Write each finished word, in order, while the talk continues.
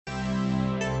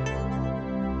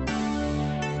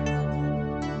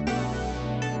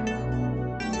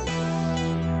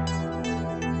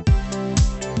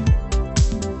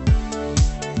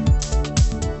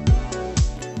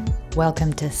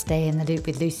Welcome to Stay in the Loop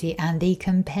with Lucy and the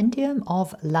Compendium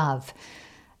of Love.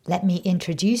 Let me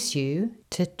introduce you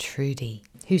to Trudy,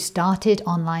 who started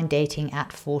online dating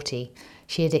at 40.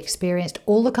 She had experienced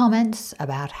all the comments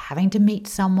about having to meet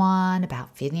someone,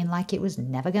 about feeling like it was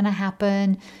never going to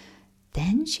happen.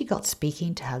 Then she got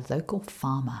speaking to her local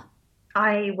farmer.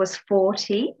 I was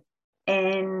 40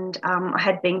 and I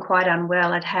had been quite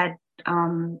unwell. I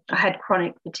had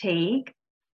chronic fatigue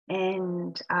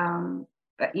and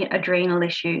adrenal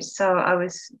issues. So I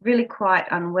was really quite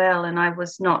unwell, and I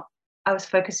was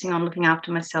focusing on looking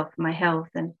after myself and my health.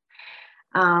 And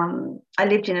I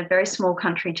lived in a very small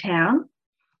country town,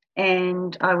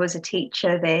 and I was a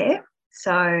teacher there.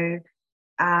 So,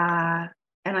 and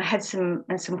I had some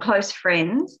close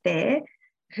friends there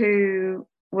who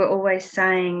were always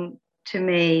saying to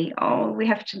me, "Oh, we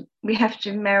have to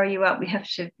marry you up. You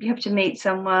have to meet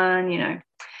someone, you know."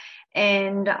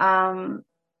 And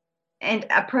and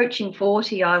approaching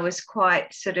 40, I was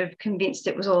quite sort of convinced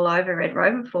it was all over, Red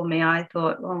Rover for me. I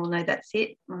thought, oh, well, no, that's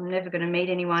it. I'm never going to meet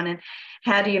anyone. And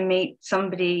how do you meet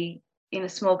somebody in a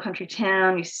small country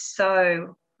town? You're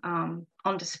so on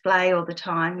display all the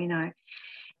time, you know.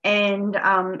 And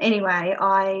anyway,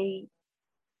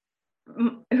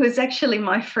 it was actually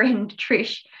my friend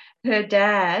Trish, her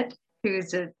dad,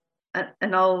 who's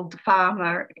an old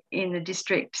farmer in the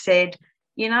district, said,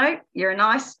 you know, you're a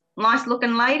nice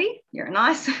looking lady. You're a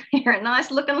nice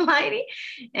looking lady,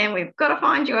 and we've got to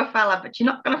find you a fella, but you're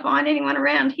not going to find anyone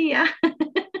around here.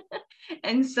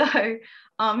 And so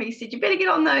he said, you better get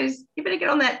on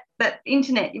that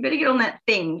internet, you better get on that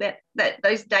thing, that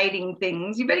those dating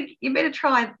things. You better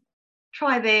try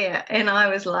there. And I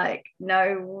was like,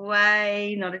 no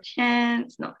way, not a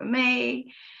chance, not for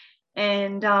me.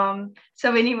 And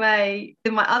so anyway,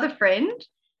 then my other friend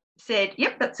said,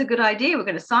 yep, that's a good idea. We're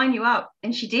going to sign you up.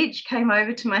 And she did. She came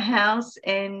over to my house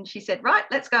and she said, right,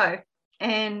 let's go.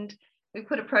 And we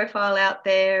put a profile out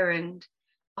there, and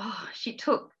she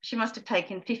must have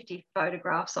taken 50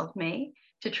 photographs of me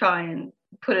to try and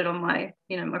put it on my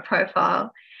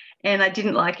profile. And I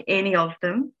didn't like any of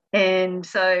them. And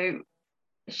so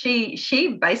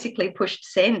she basically pushed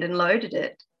send and loaded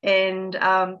it. And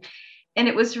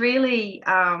it was really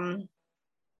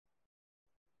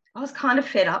I was kind of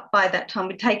fed up by that time.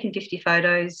 We'd taken 50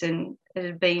 photos and it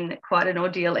had been quite an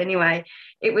ordeal anyway.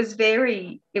 It was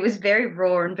very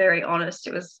raw and very honest.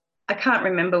 I can't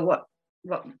remember what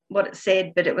it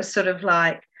said, but it was sort of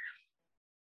like,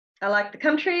 I like the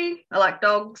country, I like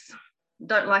dogs,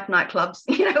 don't like nightclubs.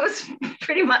 You know, it was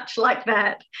pretty much like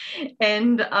that.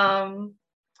 And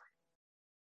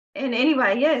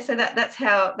anyway, yeah, so that's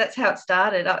how it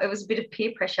started. It was a bit of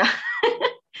peer pressure.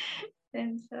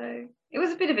 And so it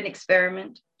was a bit of an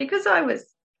experiment because I was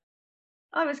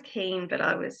keen, but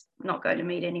I was not going to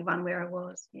meet anyone where I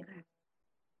was, you know.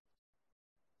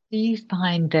 Do you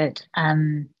find that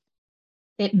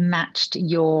it matched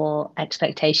your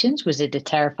expectations? Was it a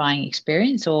terrifying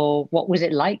experience, or what was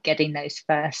it like getting those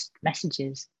first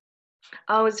messages?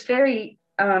 I was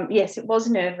yes, it was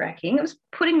nerve-wracking. It was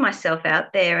putting myself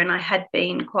out there, and I had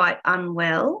been quite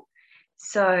unwell.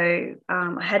 So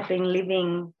I had been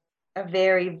living a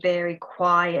very, very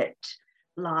quiet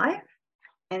life.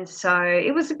 And so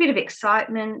it was a bit of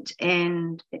excitement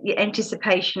and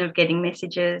anticipation of getting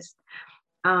messages.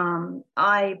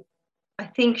 I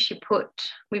think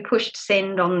we pushed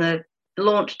send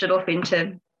launched it off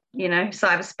into, you know,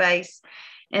 cyberspace.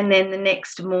 And then the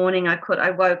next morning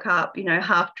I woke up, you know,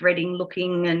 half dreading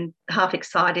looking and half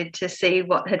excited to see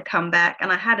what had come back.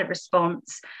 And I had a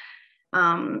response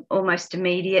almost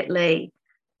immediately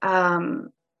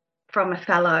from a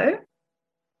fellow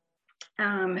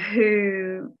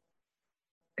who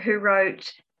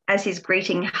wrote as his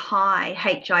greeting, hi,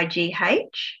 HIGH.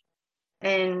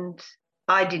 And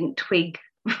I didn't twig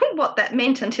what that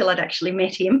meant until I'd actually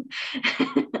met him.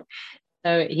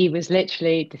 So he was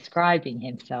literally describing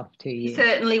himself to He you.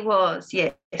 certainly was,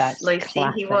 yes, That's Lucy.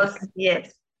 He was, classic.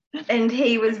 yes. And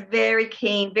he was very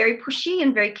keen, very pushy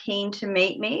and very keen to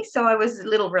meet me. So I was a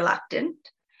little reluctant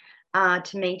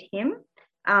to meet him.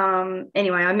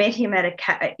 Anyway, I met him at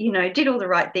did all the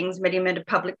right things, met him at a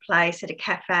public place, at a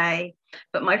cafe.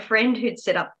 But my friend who'd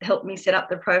helped me set up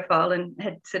the profile and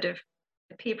had sort of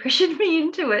peer pressured me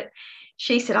into it,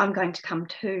 she said, I'm going to come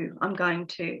too. I'm going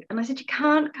to. And I said, you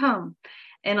can't come.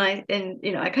 I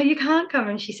go, you can't come.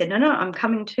 And she said, no, I'm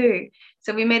coming too.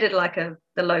 So we met at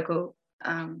the local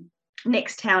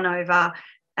next town over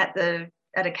at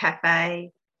a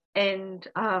cafe. And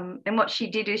what she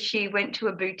did is she went to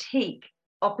a boutique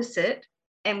opposite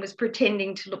and was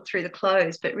pretending to look through the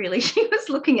clothes, but really she was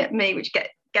looking at me, which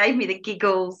gave me the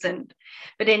giggles.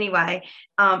 But anyway,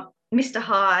 Mr.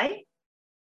 High,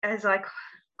 as I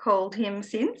called him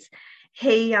since,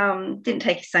 he didn't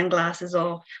take his sunglasses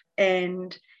off,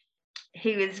 and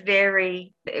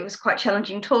it was quite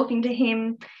challenging talking to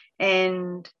him.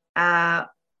 And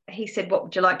he said, "What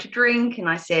would you like to drink?" And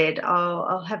I said, "Oh,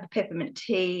 I'll have a peppermint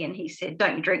tea." And he said,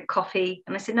 "Don't you drink coffee?"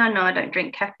 And I said, "No, I don't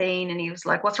drink caffeine." And he was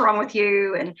like, "What's wrong with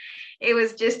you?" And it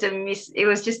was just a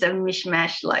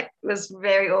mishmash. Like, it was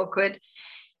very awkward.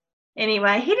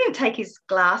 Anyway, he didn't take his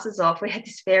glasses off. We had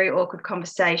this very awkward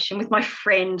conversation with my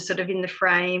friend sort of in the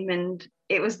frame, and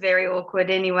it was very awkward.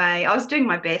 Anyway, I was doing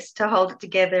my best to hold it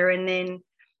together. And then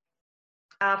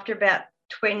after about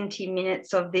 20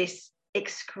 minutes of this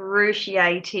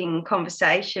excruciating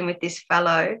conversation with this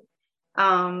fellow,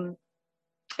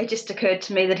 it just occurred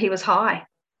to me that he was high,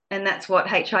 and that's what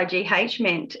HIGH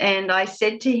meant. And I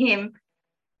said to him,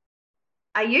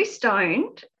 "Are you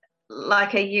stoned?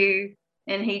 Like, are you?"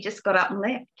 And he just got up and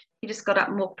left. He just got up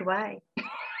and walked away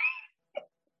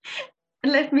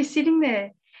and left me sitting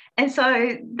there. And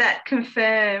so that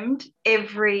confirmed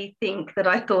everything that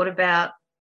I thought about,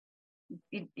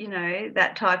 you know,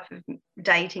 that type of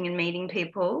dating and meeting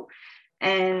people.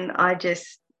 And I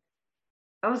was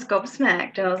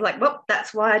gobsmacked. And I was like, well,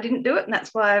 that's why I didn't do it. And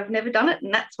that's why I've never done it.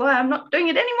 And that's why I'm not doing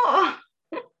it anymore.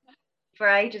 For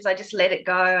ages, I just let it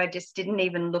go. I just didn't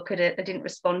even look at it. I didn't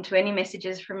respond to any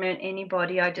messages from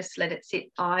anybody. I just let it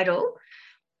sit idle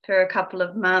for a couple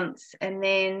of months. And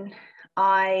then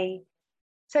I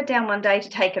sat down one day to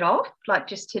take it off, like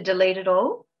just to delete it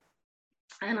all.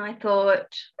 And I thought,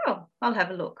 oh, I'll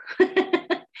have a look.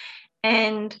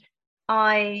 And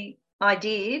I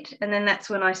did. And then that's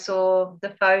when I saw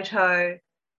the photo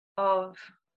of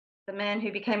the man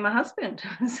who became my husband.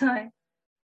 So,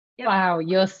 yep. Wow,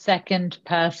 your second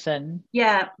person.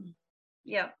 Yeah.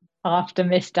 After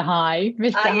Mr. High.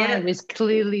 Mr. Yeah. High was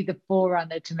clearly the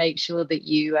forerunner to make sure that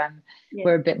you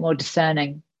were a bit more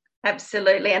discerning.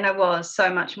 Absolutely. And I was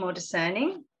so much more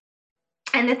discerning.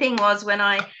 And the thing was, when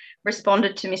I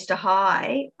responded to Mr.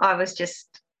 High, I was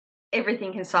just,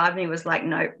 everything inside me was like,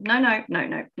 no.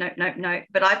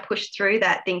 But I pushed through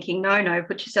that thinking, no,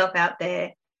 put yourself out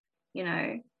there, you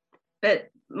know. But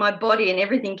my body and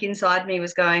everything inside me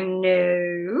was going,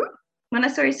 no. When I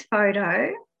saw his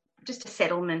photo, just a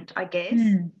settlement, I guess.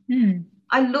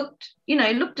 I looked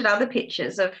at other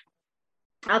pictures of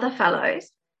other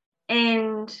fellows,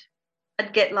 and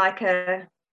I'd get like a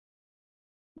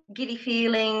giddy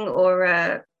feeling,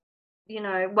 or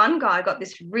one guy got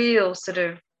this real sort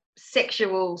of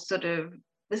sexual sort of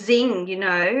zing,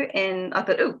 and I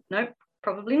thought, oh, no,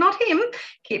 probably not him.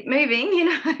 Keep moving,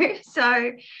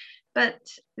 So, but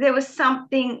there was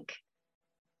something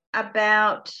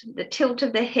about the tilt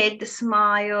of the head, the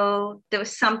smile. There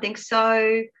was something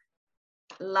so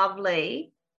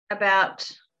lovely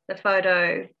about the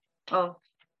photo of,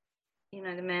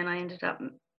 the man I ended up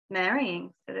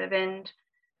marrying, sort of.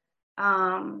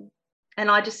 And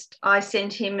I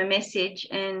sent him a message,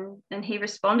 and he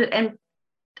responded, and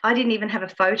I didn't even have a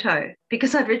photo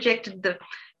because I'd rejected the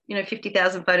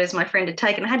 50,000 photos my friend had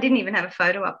taken. I didn't even have a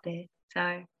photo up there.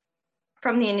 So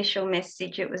from the initial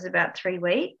message, it was about 3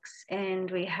 weeks, and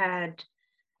we had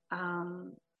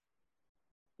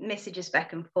messages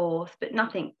back and forth, but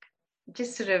nothing,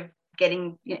 just sort of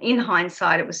getting, in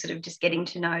hindsight, it was sort of just getting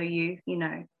to know you.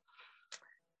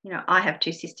 I have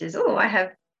 2 sisters. Oh, I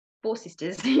have 4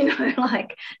 sisters,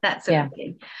 like that sort of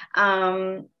thing.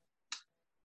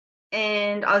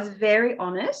 And I was very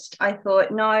honest. I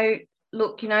thought, no,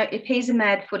 look, if he's a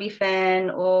mad footy fan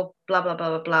or blah, blah, blah,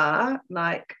 blah, blah,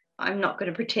 like, I'm not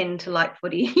going to pretend to like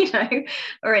footy,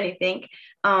 or anything.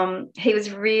 He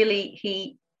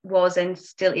was and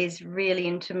still is really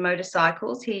into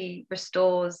motorcycles. He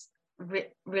restores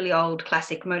really old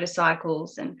classic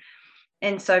motorcycles.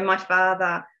 And so my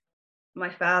father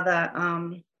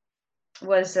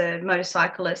was a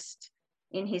motorcyclist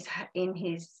in his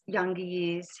younger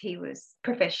years. He was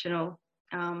professional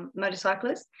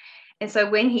motorcyclist. And so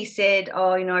when he said,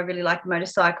 oh, I really like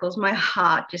motorcycles, my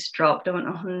heart just dropped. I went,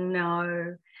 oh,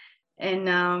 no.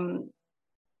 And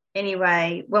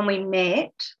anyway, when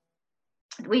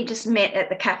we just met at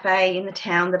the cafe in the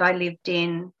town that I lived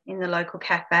in the local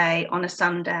cafe on a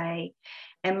Sunday.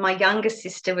 And my younger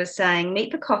sister was saying,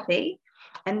 meet for coffee.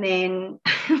 And then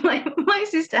my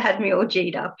sister had me all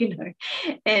G'd up,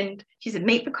 and she said,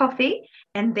 meet for coffee.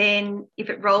 And then if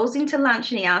it rolls into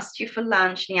lunch and he asks you for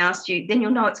lunch and he asks you, then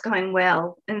you'll know it's going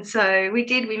well. And so we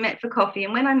met for coffee.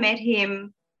 And when I met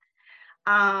him,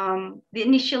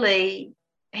 initially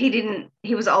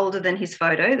he was older than his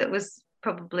photo. That was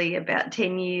probably about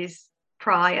 10 years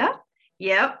prior.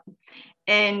 Yep.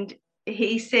 And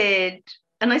he said,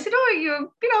 And I said, oh, you're a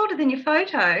bit older than your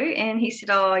photo. And he said,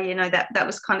 oh, that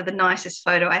was kind of the nicest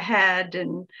photo I had,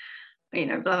 and,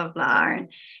 blah, blah, blah.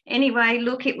 And anyway,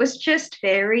 look, it was just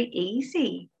very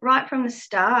easy right from the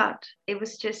start. It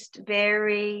was just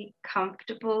very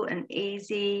comfortable and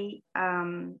easy.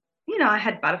 I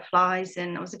had butterflies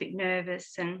and I was a bit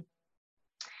nervous, and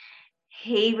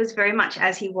he was very much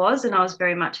as he was, and I was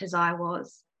very much as I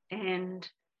was. And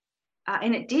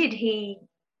it did.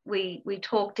 We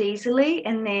talked easily,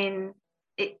 and then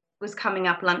it was coming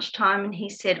up lunchtime, and he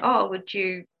said, oh, would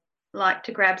you like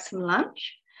to grab some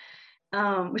lunch?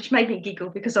 Which made me giggle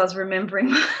because I was remembering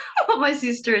what my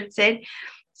sister had said.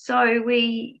 So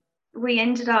we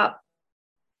ended up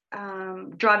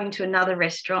driving to another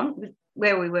restaurant.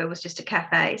 Where we were was just a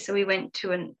cafe. So we went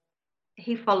to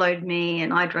he followed me,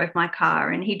 and I drove my car,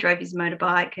 and he drove his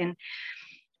motorbike, and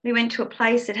we went to a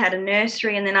place that had a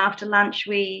nursery. And then after lunch,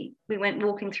 we went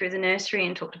walking through the nursery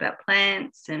and talked about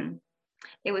plants. And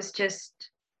it was just,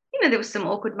 there was some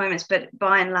awkward moments, but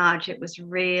by and large, it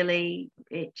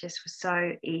just was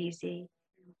so easy.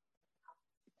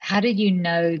 How did you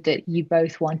know that you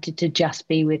both wanted to just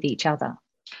be with each other?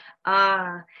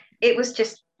 It was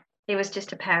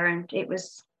just apparent. It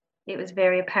was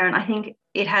very apparent. I think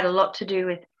it had a lot to do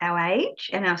with our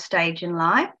age and our stage in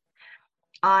life.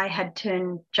 I had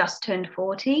just turned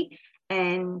 40,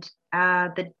 and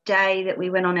the day that we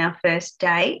went on our first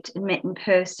date and met in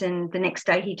person, the next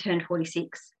day he turned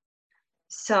 46.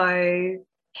 So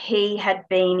he had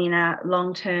been in a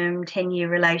long-term 10-year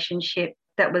relationship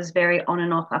that was very on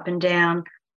and off, up and down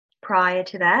prior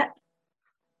to that.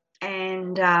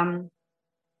 And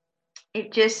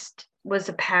it just was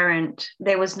apparent.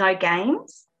 There was no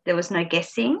games. There was no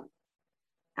guessing.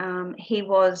 He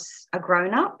was a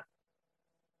grown-up,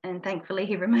 and thankfully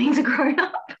he remains a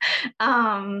grown-up.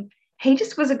 He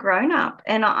just was a grown-up,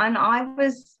 and I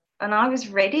was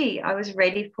ready. I was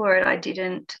ready for it. I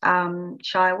didn't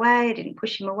shy away. I didn't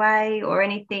push him away or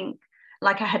anything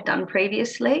like I had done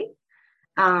previously.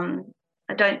 I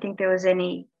don't think there was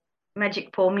any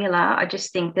magic formula. I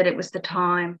just think that it was the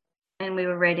time, and we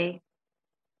were ready.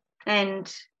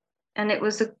 And it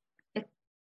was a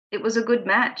good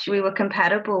match. We were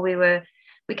compatible.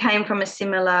 We came from a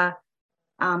similar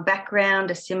background,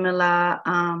 a similar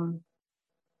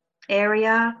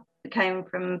area. We came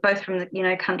both from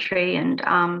the country, and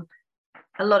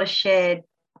a lot of shared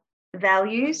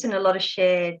values and a lot of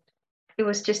shared. It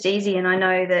was just easy, and I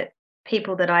know that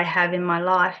people that I have in my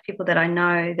life, people that I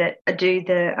know that do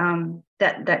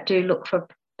that do look for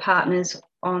partners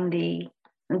on the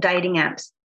dating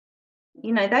apps,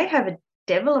 they have a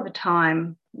devil of a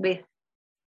time with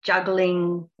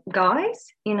juggling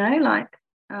guys,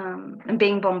 and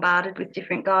being bombarded with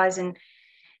different guys and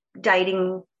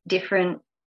dating different,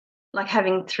 like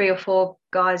having 3 or 4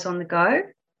 guys on the go,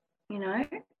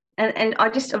 and I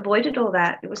just avoided all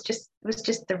that. It was just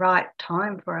the right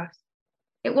time for us.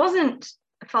 It wasn't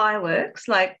fireworks.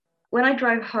 Like when I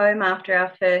drove home after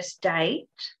our first date,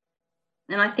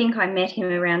 and I think I met him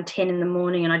around 10 in the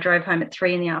morning, and I drove home at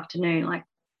 3 in the afternoon,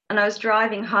 and I was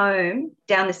driving home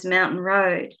down this mountain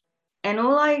road, and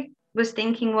all I was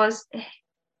thinking was,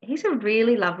 he's a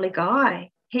really lovely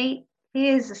guy. He's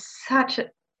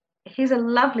a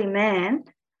lovely man.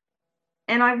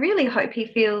 And I really hope he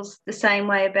feels the same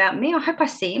way about me. I hope I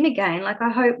see him again. I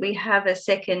hope we have a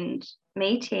second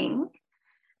meeting.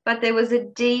 But there was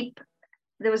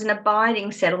an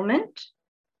abiding settlement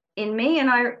in me.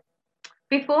 And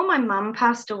before my mum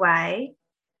passed away,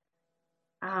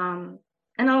 and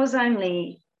I was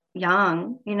only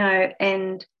young,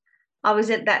 and I was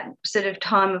at that sort of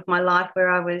time of my life where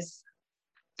I was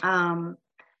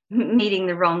meeting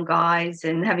the wrong guys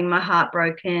and having my heart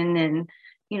broken, and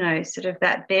sort of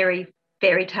that very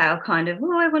fairy tale kind of,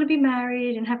 I want to be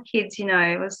married and have kids.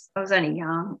 I was only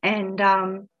young, and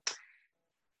I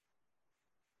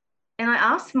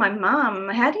asked my mum,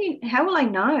 how will I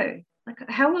know?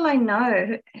 How will I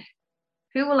know?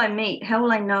 Who will I meet? How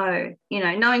will I know?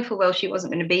 Knowing full well she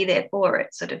wasn't going to be there for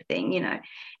it, sort of thing.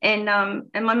 And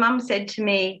my mum said to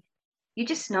me, "You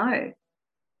just know.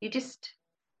 You just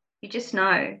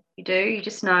know. You do. You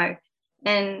just know."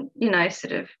 And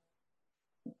sort of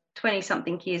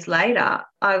 20-something years later,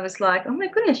 I was like, oh my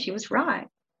goodness, she was right.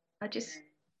 I just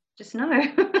know.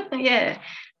 Yeah.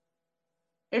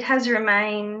 It has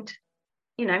remained,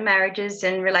 marriages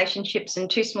and relationships and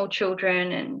 2 small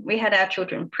children, and we had our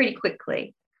children pretty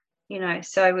quickly,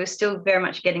 so we're still very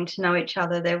much getting to know each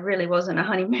other. There really wasn't a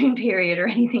honeymoon period or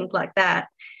anything like that.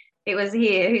 It was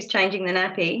here, who's changing the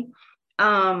nappy.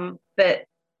 But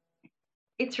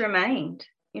it's remained,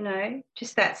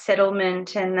 just that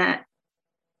settlement and that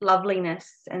loveliness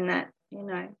and that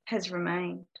has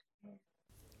remained.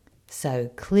 So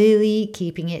clearly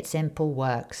keeping it simple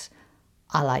works.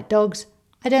 I like dogs.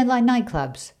 I don't like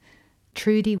nightclubs.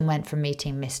 Trudy went from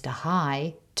meeting Mr.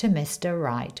 High to Mr.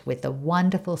 Right with the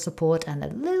wonderful support and a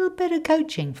little bit of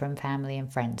coaching from family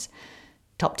and friends.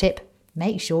 Top tip,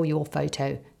 make sure your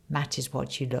photo matches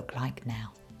what you look like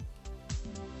now.